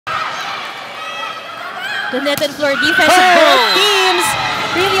The net and floor defense of both teams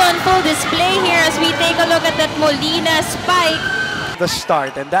really on full display here as we take a look at that Molina spike. The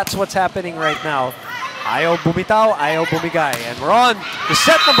start, and that's what's happening right now. Ayaw bumitaw, ayaw bumigay. And we're on to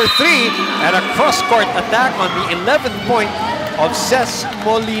set number 3 and a cross-court attack on the 11th point of Ces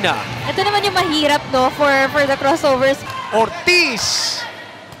Molina. Ito naman yung mahirap, no, for the crossovers. Ortiz!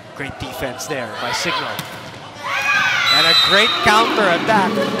 Great defense there by Signal. And a great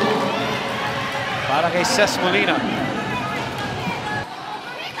counter-attack para kay Ces Molina.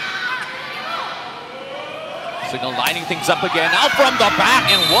 Signal lining things up again, out from the back,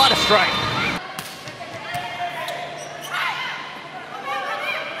 and what a strike.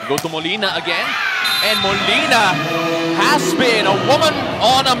 Go to Molina again, and Molina has been a woman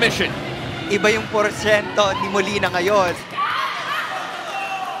on a mission. Iba yung porsyento ni Molina ngayon.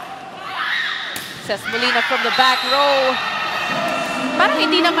 Ces Molina from the back row. Parang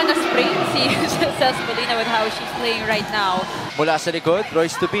hindi naman na-sprain si Ces Molina with how she's playing right now. Mula sa likod,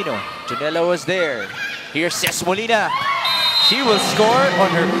 Royce Tubino. Junella was there. Here's Ces Molina. She will score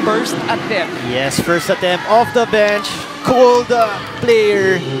on her first attempt. Yes, first attempt off the bench. Cold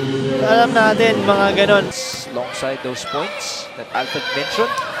player. Alam natin, mga ganon. Alongside those points that Alfred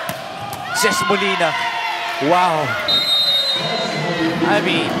mentioned. Ces Molina. Wow. I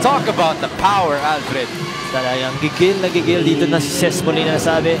mean, talk about the power, Alfred. Talagang gigil na gigil dito na si Ces Molina,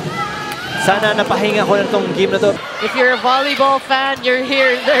 sabi. Sana napahinga ko na itong game na to. If you're a volleyball fan, you're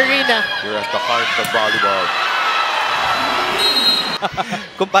here in the arena. You're at the heart of volleyball.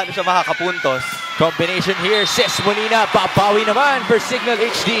 Kung paano siya makakapuntos. Combination here, Ces Molina, babawi naman for Signal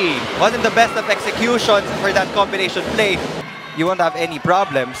HD. Wasn't the best of executions for that combination play. You won't have any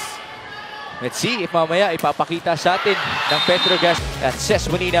problems. Let's see if mamaya ipapakita sa atin ng Petrogas at Ces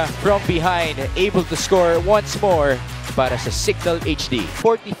Molina from behind, able to score once more para sa Signal HD.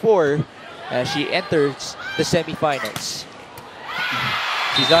 44 as she enters the semifinals.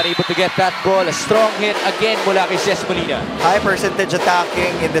 She's not able to get that ball. A strong hit again mula kay Ces Molina. High percentage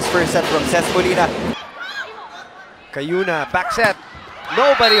attacking in this first set from Ces Molina. Cayuna, back set.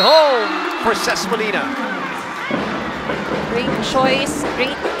 Nobody home for Ces Molina. Great choice,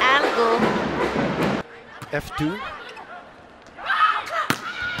 great angle. F2.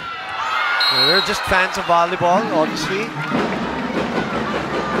 Well, they're just fans of volleyball, obviously.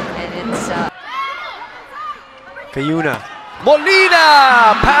 And it's Cayuna.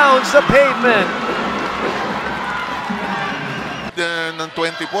 Molina pounds the pavement. Ng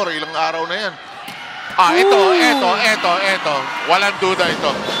 24, ilang araw na yan. Ito. Walang duda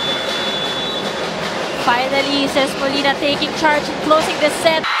ito. finally Ces Molina taking charge and closing the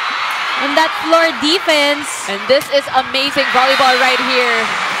set. And that floor defense. And this is amazing volleyball right here.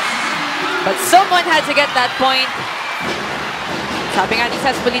 But someone had to get that point. Sabi nga ni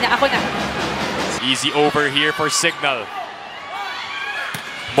Ces Molina, ako na. Easy over here for Signal.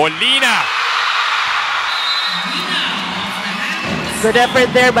 Molina! Good effort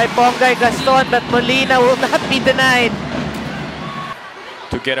there by Pongay Gaston, but Molina will not be denied.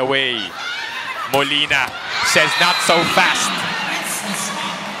 To get away. Molina says not so fast.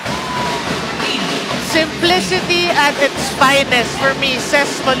 Simplicity at its finest for me, Ces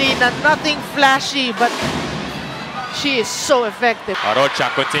Molina. Nothing flashy, but she is so effective.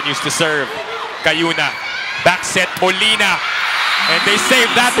 Arocha continues to serve. Cayuna. Back set Molina. And they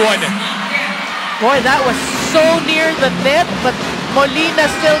save that one. Boy, that was so near the net, but Molina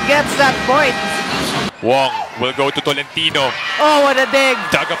still gets that point. Wong will go to Tolentino. Oh, what a dig.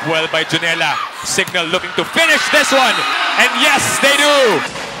 Dug up well by Junella. Signal looking to finish this one. And yes, they do.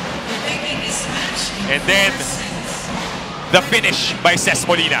 And then the finish by Ces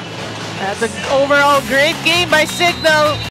Molina. That's an overall great game by Signal.